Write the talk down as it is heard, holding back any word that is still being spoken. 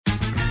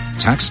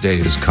Tax day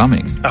is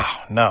coming. Oh,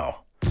 no.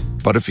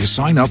 But if you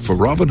sign up for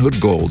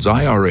Robinhood Gold's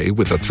IRA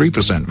with a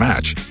 3%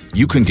 match,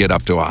 you can get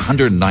up to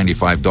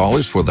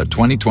 $195 for the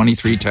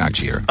 2023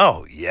 tax year.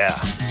 Oh, yeah.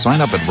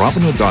 Sign up at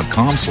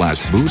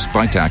Robinhood.com/boost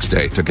by tax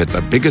day to get the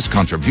biggest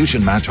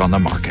contribution match on the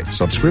market.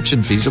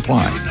 Subscription fees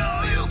apply.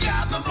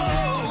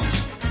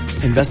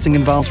 Investing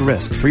involves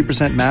risk.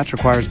 3% match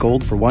requires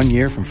gold for 1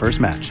 year from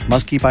first match.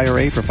 Must keep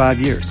IRA for 5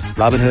 years.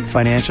 Robinhood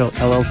Financial,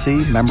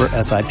 LLC, member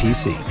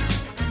SIPC.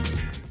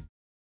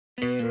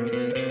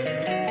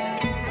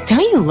 Don't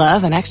you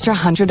love an extra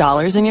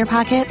 $100 in your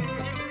pocket?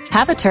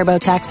 Have a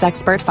TurboTax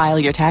expert file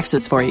your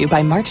taxes for you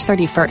by March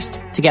 31st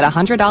to get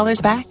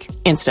 $100 back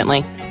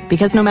instantly.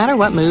 Because no matter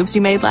what moves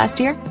you made last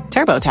year,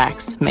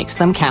 TurboTax makes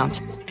them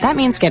count. That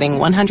means getting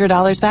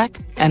 $100 back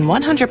and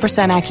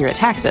 100% accurate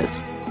taxes.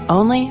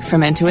 Only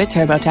from Intuit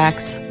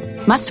TurboTax.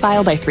 Must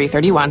file by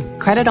 3/31.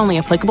 Credit only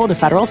applicable to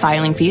federal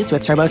filing fees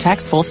with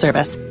TurboTax full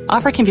service.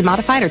 Offer can be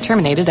modified or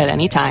terminated at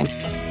any time.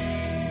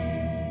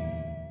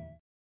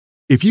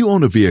 If you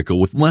own a vehicle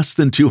with less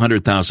than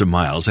 200,000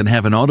 miles and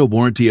have an auto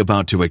warranty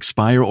about to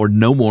expire or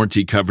no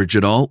warranty coverage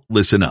at all,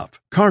 listen up.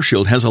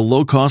 CarShield has a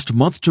low-cost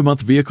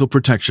month-to-month vehicle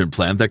protection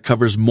plan that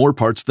covers more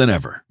parts than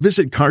ever.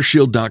 Visit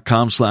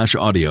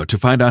carshield.com/audio to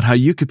find out how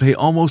you could pay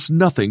almost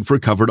nothing for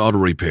covered auto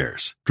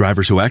repairs.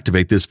 Drivers who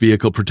activate this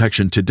vehicle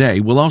protection today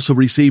will also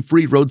receive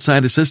free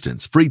roadside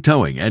assistance, free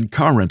towing, and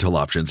car rental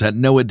options at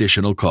no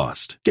additional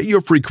cost. Get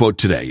your free quote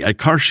today at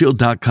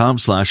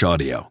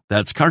carshield.com/audio.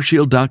 That's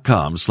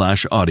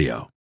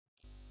carshield.com/audio.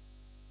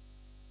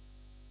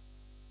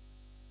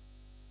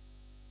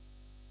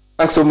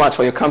 Thanks so much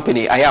for your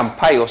company. I am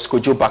Pius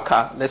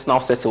Kojo-Baka. Let's now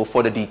settle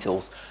for the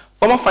details.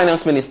 Former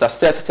Finance Minister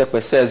Seth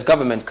Terkper says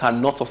government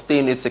cannot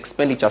sustain its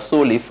expenditure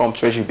solely from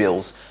treasury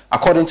bills.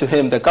 According to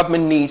him, the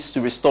government needs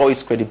to restore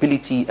its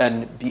credibility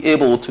and be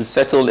able to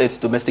settle its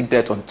domestic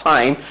debt on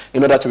time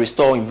in order to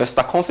restore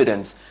investor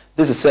confidence.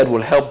 This, he said,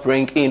 will help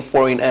bring in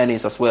foreign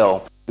earnings as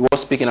well. He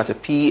was speaking at a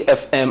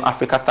PFM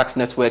Africa Tax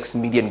Network's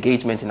media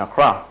engagement in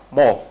Accra.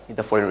 More in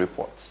the following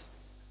reports.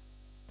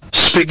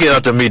 Speaking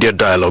at a media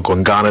dialogue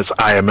on Ghana's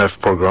IMF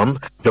program,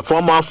 the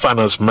former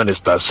finance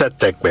minister Seth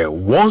Terkper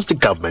wants the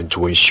government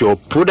to ensure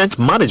prudent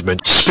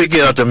management.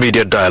 Speaking at a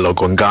media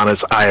dialogue on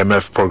Ghana's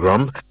IMF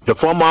program, the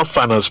former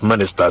finance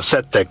minister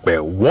Seth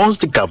Terkper wants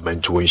the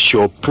government to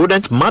ensure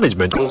prudent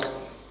management.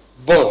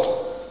 Bond,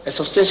 a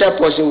substantial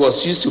portion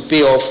was used to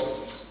pay off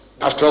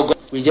after all.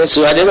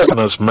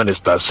 Finance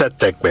Minister Seth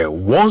Terkper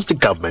wants the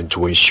government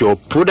to ensure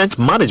prudent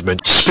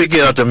management.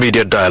 Speaking at a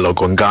media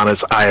dialogue on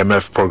Ghana's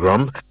IMF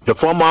program, the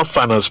former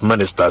finance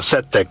minister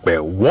Seth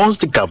Terkper wants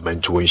the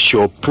government to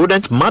ensure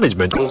prudent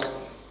management.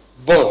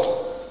 Bond,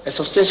 a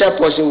substantial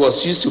portion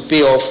was used to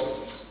pay off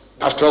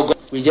after all.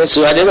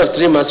 So at the end of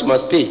 3 months you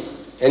must pay,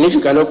 and if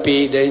you cannot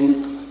pay,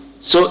 then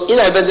so in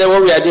advance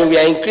what we are doing, we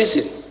are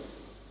increasing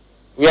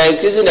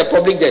the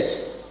public debt.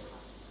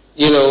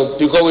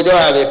 Because we don't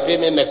have a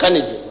payment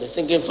mechanism. The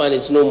sinking fund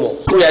is no more.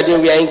 We are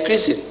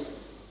increasing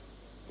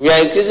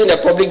the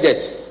public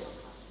debt.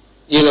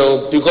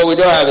 Because we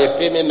don't have a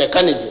payment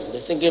mechanism. The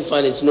sinking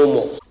fund is no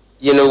more.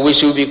 We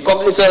should be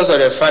cognizant of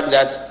the fact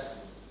that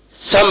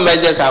some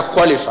measures are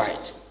qualified.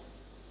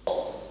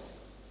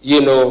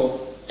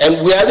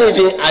 And we haven't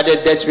even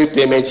added debt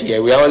repayment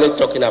here. We are only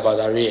talking about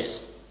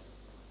arrears.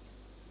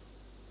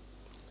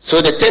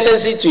 So the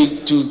tendency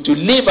to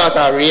leave out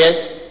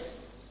arrears,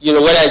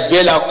 whether it's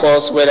bailout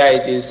costs, whether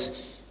it is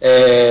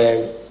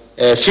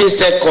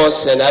fee-set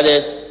costs and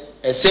others,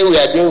 and say we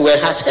are doing well,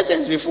 has hurt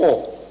us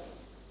before.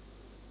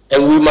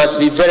 And we must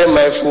be very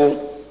mindful,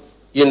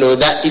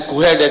 that it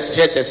could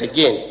hurt us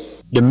again.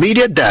 The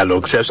media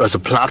dialogue serves as a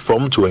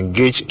platform to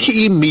engage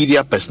key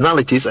media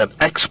personalities and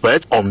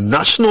experts on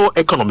national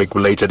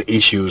economic-related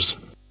issues.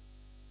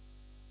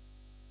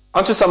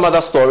 On to some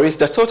other stories.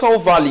 The total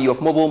value of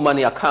mobile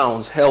money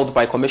accounts held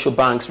by commercial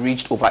banks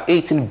reached over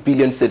 18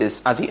 billion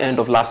cedis at the end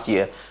of last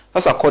year.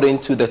 That's according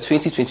to the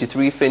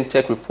 2023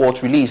 FinTech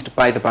report released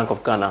by the Bank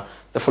of Ghana.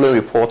 The following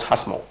report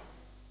has more.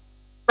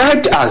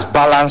 Described as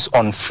balance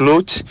on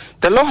float,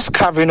 the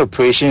loss-covering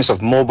operations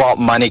of mobile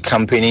money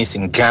companies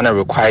in Ghana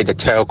require the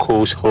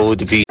telcos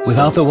hold V.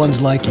 Without the ones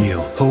like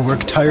you, who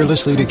work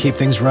tirelessly to keep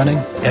things running,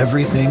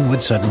 everything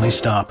would suddenly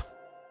stop.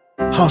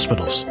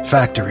 Hospitals,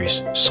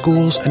 factories,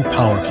 schools, and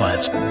power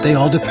plants, they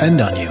all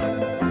depend on you.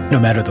 No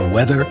matter the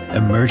weather,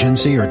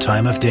 emergency, or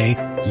time of day,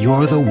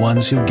 you're the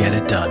ones who get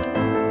it done.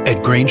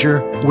 At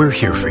Grainger, we're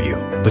here for you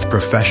with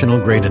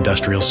professional-grade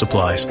industrial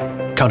supplies.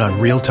 Count on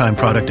real-time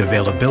product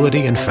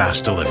availability and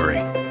fast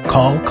delivery.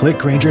 Call, click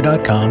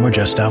Grainger.com, or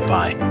just stop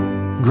by.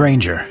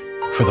 Grainger,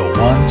 for the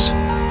ones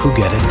who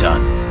get it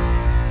done.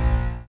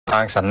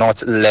 Banks are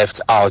not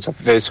left out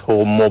of this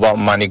whole mobile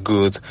money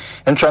growth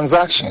and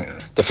transaction.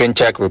 The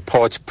FinTech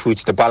report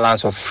puts the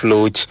balance of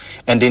float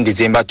ending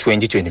December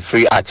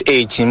 2023 at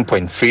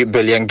 18.3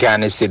 billion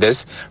Ghana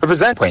cedis,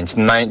 represent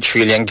 0.9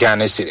 trillion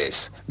Ghana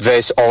cedis.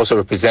 This also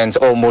represents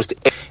almost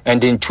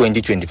ending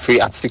 2023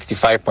 at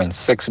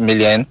 65.6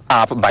 million,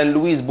 up by. And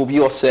Louise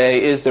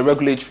Bobiose is the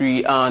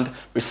Regulatory and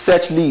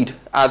research lead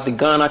at the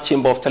Ghana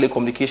Chamber of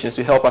Telecommunications,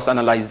 to help us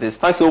analyze this.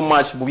 Thanks so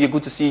much, Bobia.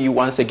 Good to see you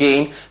once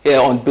again here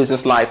on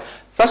Business Live.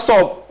 First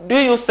off, do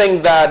you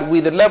think that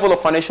with the level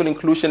of financial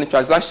inclusion in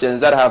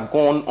transactions that have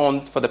gone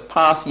on for the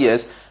past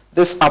years,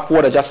 this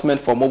upward adjustment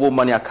for mobile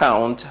money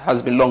account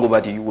has been long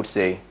overdue, you would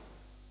say?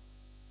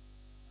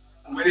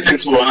 Many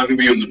thanks for having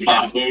me on the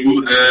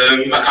platform.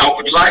 I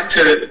would like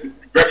to,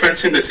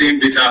 referencing the same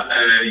data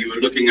you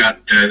were looking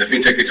at, the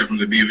fintech data from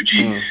the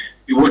BOG,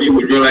 what you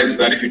would realize is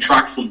that if you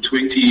track from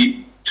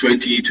 2020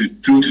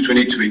 through to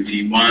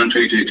 2021,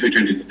 2022,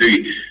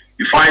 2023,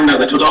 you find that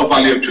the total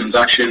value of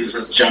transactions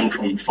has jumped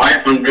from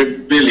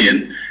 500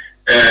 billion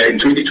in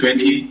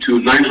 2020 to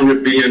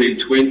 900 billion in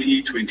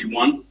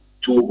 2021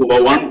 to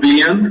over 1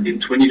 billion in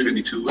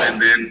 2022,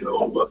 and then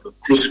over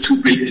close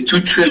to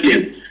 2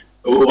 trillion,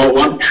 over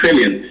 1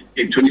 trillion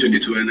in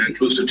 2022, and then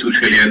close to 2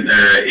 trillion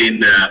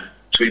in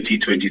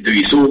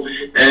 2023. So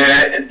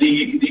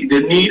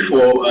the need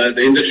for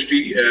the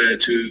industry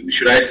to,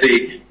 should I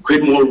say,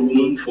 create more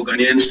room for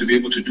Ghanaians to be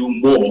able to do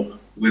more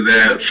with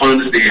the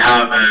funds they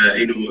have,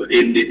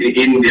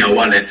 in their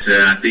wallets.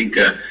 I think,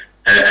 should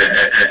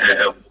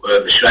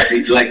I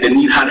say, like the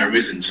need had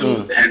arisen.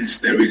 So hence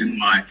the reason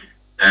why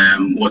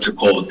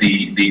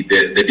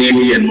the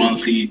daily and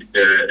monthly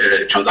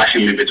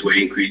transaction limits were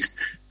increased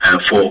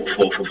for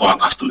our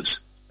customers.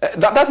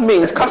 That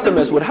means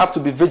customers would have to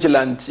be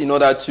vigilant in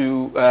order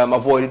to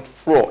avoid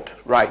fraud,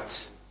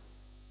 right?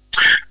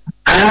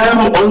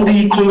 On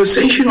the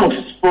conversation of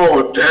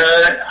fraud,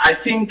 I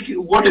think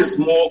what is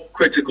more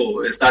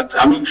critical is that,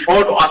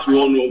 fraud, as we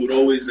all know, would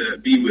always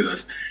be with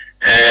us.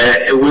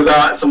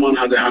 Whether someone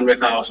has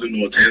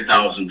 100,000 or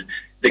 10,000,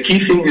 the key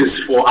thing is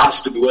for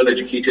us to be well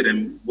educated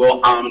and well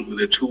armed with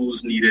the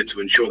tools needed to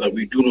ensure that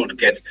we do not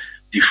get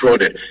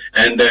defrauded.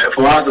 And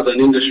for us as an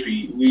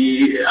industry,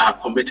 we are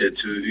committed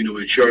to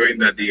ensuring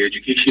that the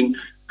education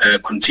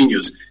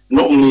continues,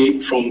 not only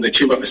from the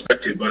chamber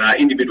perspective, but our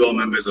individual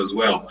members as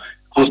well.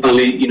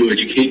 Constantly,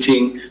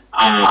 educating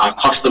our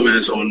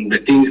customers on the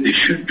things they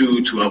should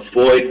do to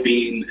avoid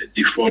being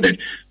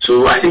defrauded.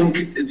 So I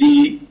think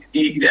the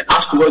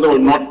as to whether or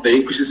not the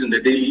increases in the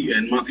daily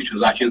and monthly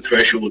transaction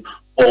threshold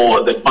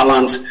or the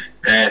balance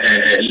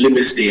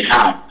limits they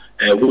have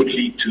would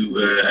lead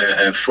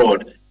to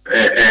fraud.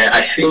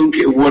 I think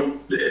what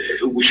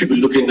we should be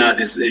looking at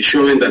is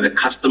ensuring that the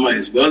customer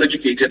is well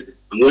educated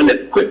and well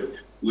equipped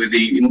with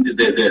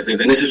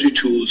the necessary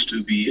tools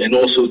to be, and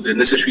also the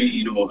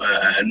necessary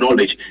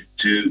knowledge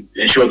to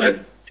ensure that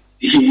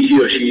he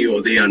or she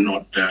or they are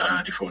not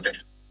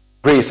defrauded.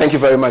 Great, thank you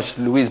very much,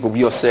 Louise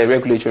Bobiose,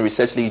 Regulatory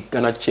Research Lead,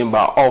 Ghana Chamber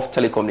of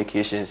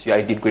Telecommunications. We are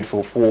indeed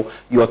grateful for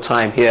your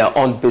time here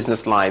on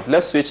Business Live.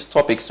 Let's switch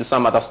topics to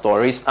some other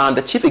stories. And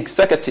the Chief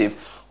Executive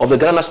of the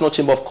Ghana National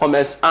Chamber of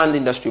Commerce and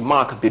Industry,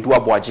 Mark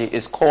Bedua-Boagye,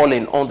 is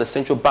calling on the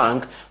central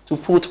bank to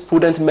put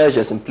prudent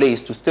measures in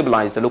place to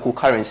stabilize the local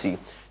currency.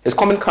 His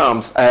comment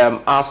comes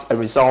as a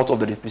result of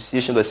the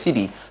depreciation of the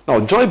cedi. Now,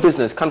 Joy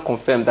Business can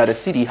confirm that the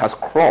cedi has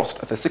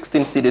crossed the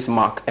 16 cedis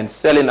mark and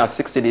selling at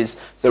 6 cedis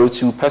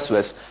 02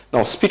 pesos.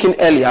 Now, speaking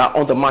earlier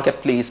on the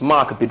marketplace,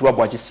 Mark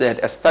Bedua-Boagye said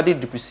a steady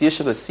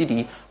depreciation of the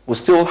cedi will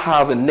still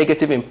have a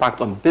negative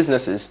impact on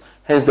businesses,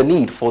 hence the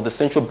need for the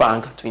central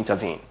bank to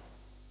intervene.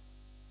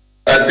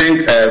 I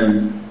think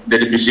the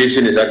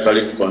depreciation is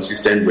actually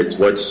consistent with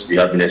what we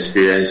have been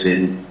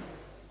experiencing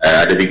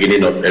at the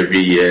beginning of every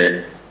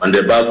year, on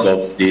the back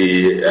of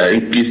the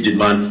increased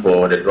demand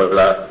for the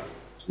dollar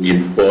to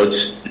import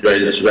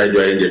during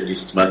the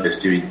Christmas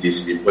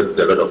festivities. We import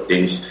a lot of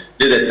things.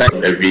 This is a time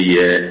of every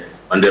year,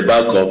 on the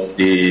back of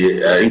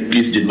the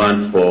increased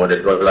demand for the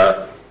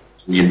dollar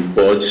to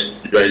import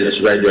during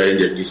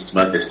the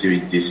Christmas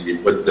festivities. We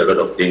import a lot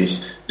of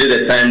things. This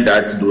is a time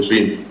that those who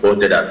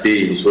imported are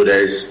paying, so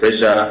there is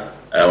pressure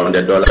on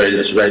the dollar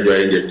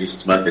during the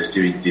Christmas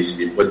festivities.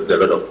 We import a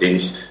lot of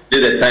things.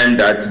 This is a time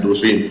that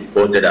those who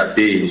imported are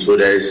paying, so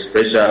there is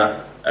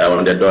pressure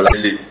on the dollar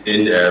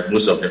in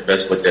most of the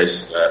first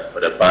quarters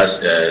for the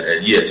past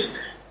years.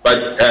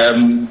 But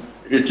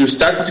to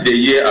start the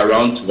year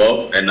around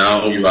 12, and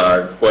now you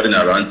are reporting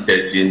around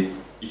 13.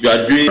 If you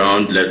are doing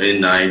around 11,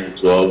 9,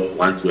 12,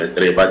 1, 2, and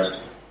 3,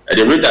 but at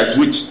the rate at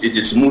which it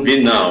is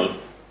moving now,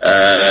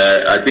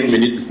 I think we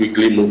need to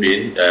quickly move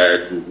in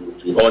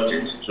to halt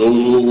it. So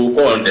we'll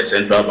go on the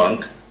central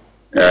bank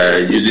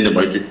using the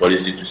monetary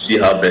policy to see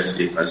how best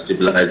they can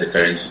stabilize the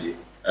currency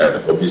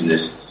for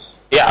business.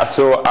 Yeah,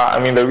 so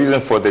the reason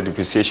for the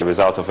depreciation is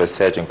out of a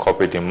surge in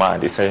corporate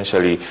demand.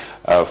 Essentially,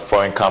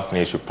 foreign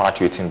companies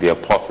repatriating their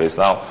profits.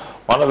 Now,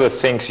 one of the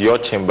things your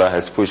chamber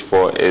has pushed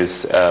for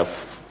is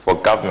for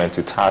government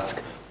to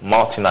task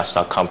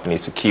multinational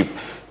companies to keep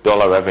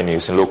dollar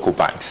revenues in local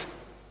banks.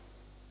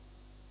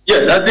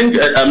 Yes, I think,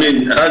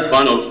 that's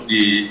one of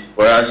the,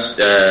 for us,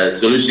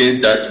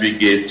 solutions that we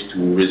gave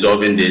to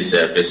resolving this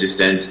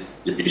persistent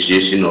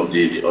depreciation of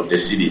the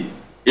cedi.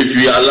 If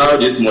we allow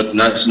these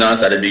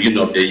multinationals at the beginning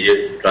of the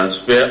year to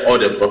transfer all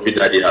the profit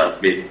that they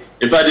have made,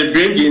 in fact, they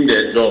bring in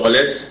the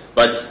dollars,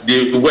 but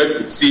they work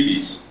with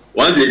cedis.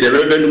 Once the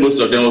revenue, most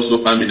of them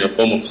also come in the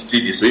form of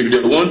cedis. So if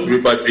they want to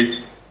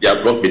repatriate their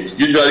profit.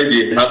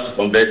 Usually they have to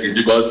convert it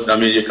because,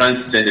 you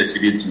can't send a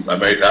cedi to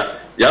America.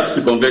 You have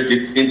to convert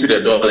it into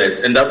the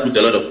dollars, and that puts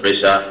a lot of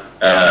pressure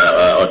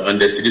on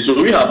the cedi.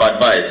 So we have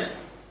advised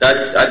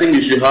that I think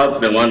you should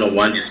have a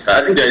one-on-one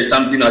discussion. I think there is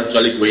something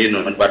actually going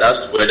on, but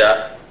as to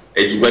whether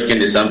it's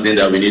working is something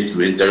that we need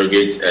to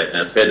interrogate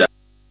further.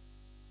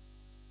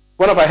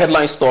 One of our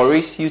headline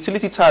stories,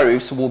 utility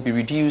tariffs will be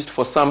reduced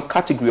for some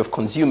category of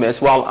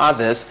consumers, while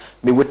others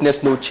may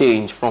witness no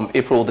change from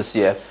April this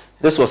year.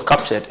 This was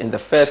captured in the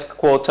first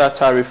quarter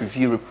tariff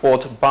review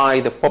report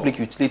by the Public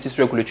Utilities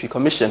Regulatory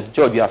Commission.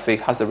 George Biafe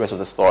has the rest of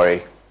the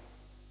story.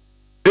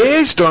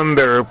 Based on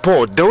the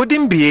report, there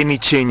wouldn't be any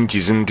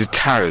changes in the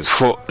tariffs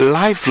for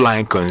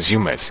lifeline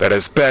consumers, that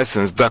is,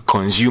 persons that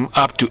consume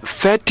up to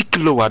 30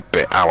 kilowatt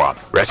per hour.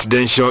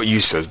 Residential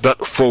users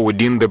that fall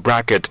within the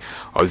bracket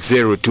of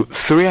 0 to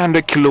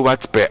 300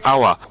 kilowatts per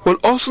hour will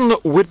also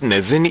not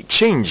witness any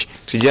change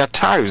to their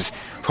tariffs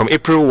from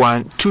April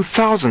 1,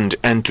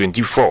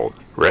 2024.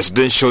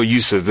 Residential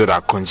users that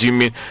are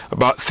consuming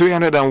about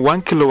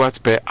 301 kilowatts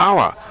per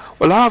hour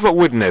will however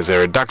witness a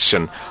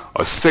reduction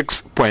of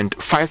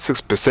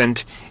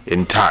 6.56%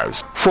 in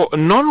tariffs. For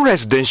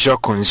non-residential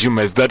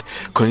consumers that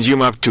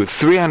consume up to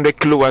 300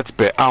 kilowatts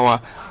per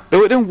hour, they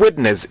wouldn't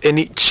witness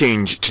any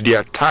change to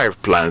their tariff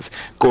plans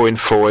going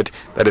forward,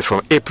 that is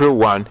from April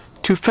 1,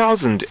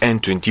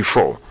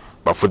 2024.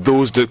 But for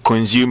those that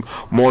consume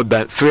more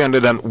than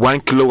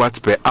 301 kilowatts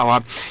per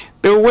hour,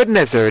 they will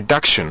witness a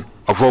reduction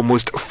of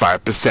almost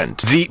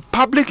 5%. The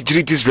Public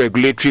Utilities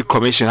Regulatory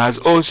Commission has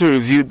also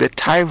reviewed the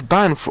tariff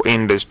band for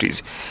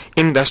industries.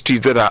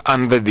 Industries that are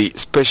under the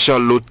special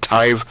low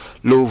tariff,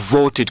 low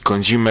voltage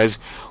consumers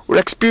will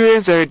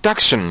experience a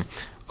reduction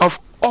of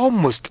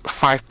almost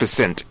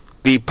 5%.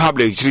 The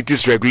Public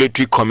Utilities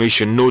Regulatory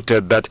Commission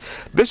noted that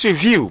this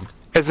review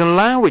is in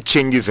line with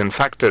changes in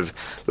factors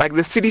like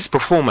the city's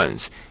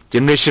performance,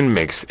 generation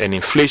mix, and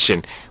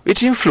inflation,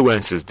 which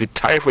influences the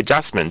tariff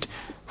adjustment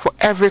for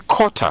every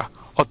quarter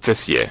of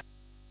this year.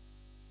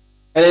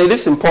 And it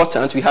is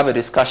important we have a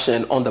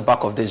discussion on the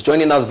back of this.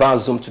 Joining us via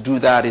Zoom to do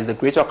that is the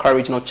Greater Accra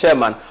Regional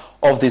Chairman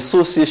of the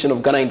Association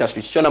of Ghana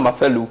Industries, Chionam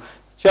Afelu.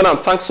 Chionam,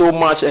 thanks so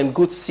much and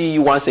good to see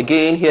you once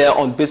again here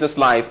on Business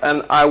Live.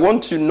 And I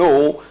want to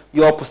know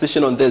your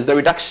position on this. The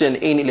reduction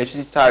in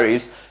electricity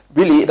tariffs,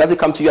 really, does it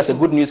come to you as a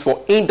good news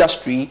for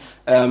industry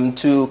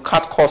to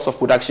cut costs of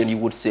production, you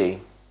would say?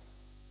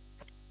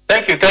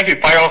 Thank you,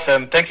 Pius,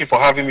 and thank you for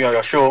having me on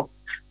your show.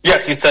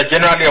 Yes, it's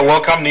generally a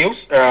welcome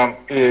news.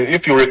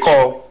 If you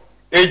recall,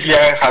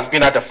 AGI has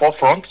been at the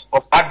forefront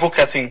of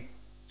advocating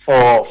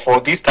for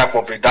this type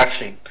of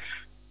reduction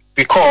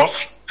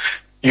because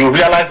you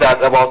realize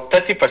that about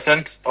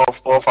 30%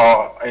 of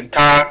our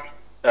entire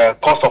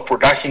cost of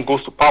production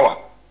goes to power.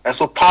 And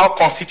so power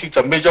constitutes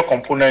a major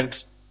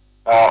component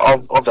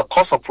of the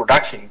cost of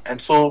production. And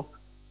so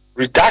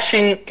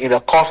reduction in the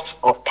cost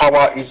of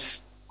power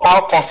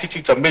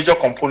constitutes a major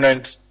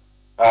component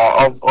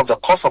of the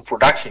cost of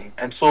production.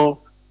 And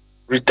so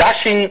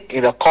reduction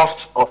in the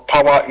cost of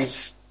power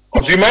is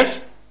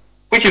consumers,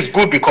 which is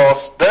good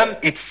because then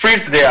it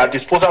frees their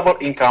disposable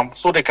income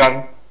so they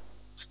can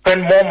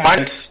spend more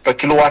money per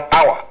kilowatt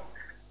hour.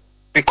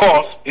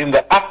 Because in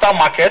the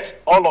aftermarket,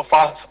 all of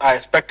us are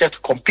expected to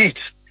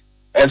compete.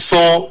 And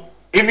so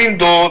even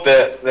though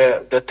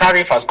the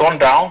tariff has gone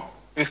down,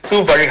 it's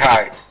still very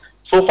high.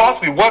 So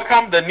whilst we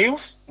welcome the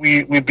news,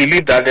 we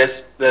believe that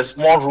there's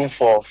more room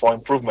for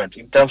improvement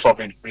in terms of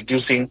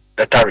reducing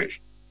the tariff.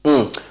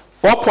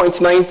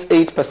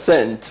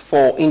 4.98%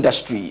 for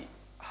industry.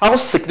 How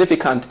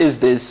significant is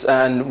this?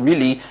 And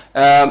really,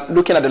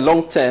 looking at the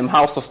long term,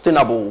 how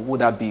sustainable would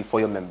that be for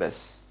your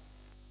members?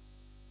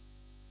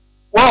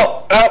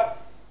 Well,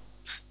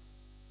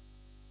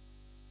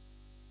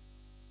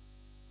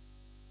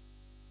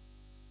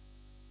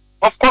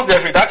 of course,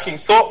 there's reduction.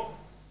 So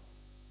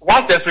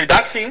once there's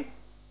reduction,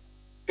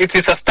 it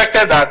is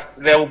expected that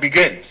there will be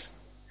gains.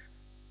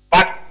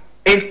 But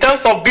in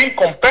terms of being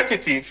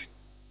competitive,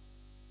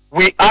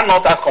 we are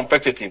not as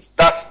competitive.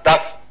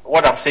 That's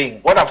what I'm saying.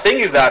 What I'm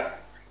saying is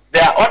that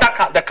there are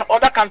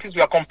other countries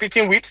we are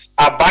competing with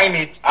are buying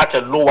it at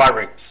a lower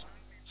rate.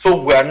 So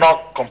we are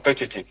not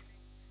competitive.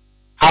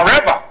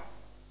 However,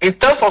 in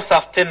terms of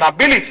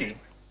sustainability,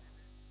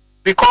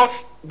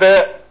 because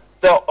the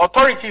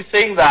authority is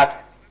saying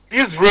that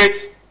this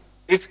rate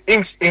is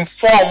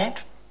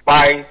informed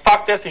by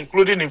factors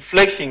including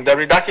inflation, the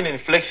reduction in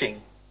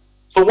inflation.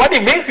 So what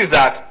it means is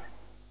that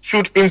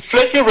should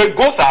inflation rate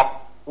goes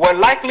up, we're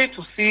likely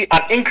to see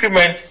an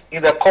increment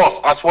in the cost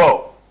as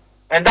well.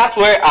 And that's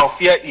where our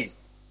fear is.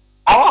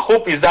 Our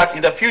hope is that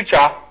in the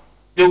future,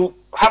 they will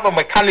have a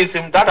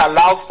mechanism that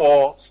allows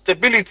for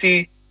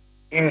stability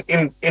in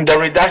the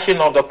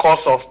reduction of the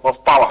cost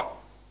of power.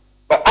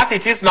 But as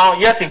it is now,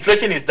 yes,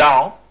 inflation is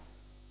down,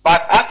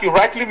 but as you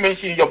rightly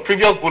mentioned in your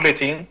previous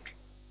bulletin,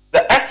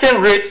 the exchange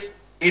rate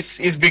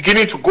is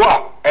beginning to go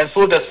up, and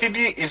so the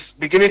cedi is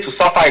beginning to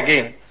suffer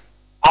again.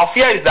 Our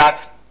fear is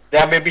that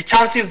there may be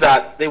chances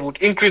that they would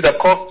increase the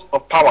cost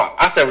of power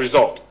as a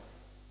result.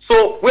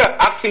 So we are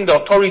asking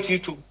the authority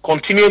to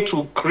continue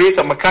to create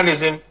a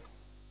mechanism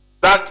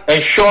that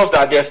ensures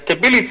that there's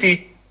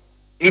stability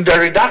in the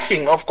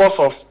reduction of cost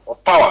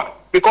of power.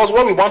 Because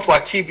what we want to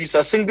achieve is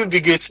a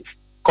single-digit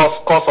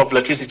cost of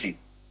electricity.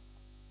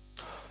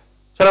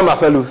 Chairman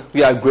Mapelu,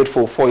 we are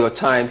grateful for your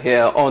time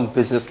here on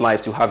Business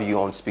Live to have you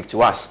on speak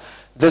to us.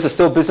 This is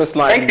still Business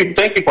Live.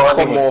 Thank you for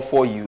having me. More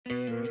for you.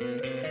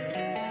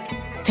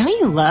 Don't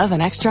you love an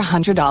extra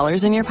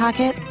 $100 in your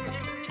pocket?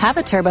 Have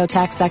a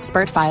TurboTax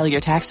expert file your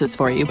taxes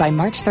for you by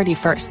March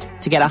 31st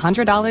to get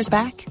 $100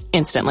 back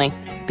instantly.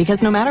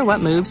 Because no matter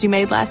what moves you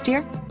made last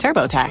year,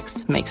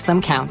 TurboTax makes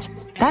them count.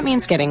 That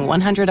means getting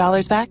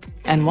 $100 back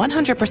and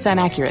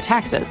 100% accurate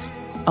taxes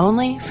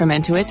only from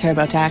Intuit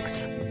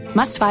TurboTax.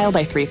 Must file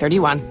by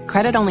 3/31.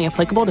 Credit only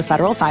applicable to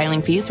federal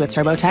filing fees with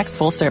TurboTax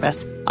full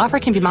service. Offer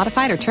can be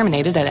modified or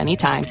terminated at any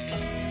time.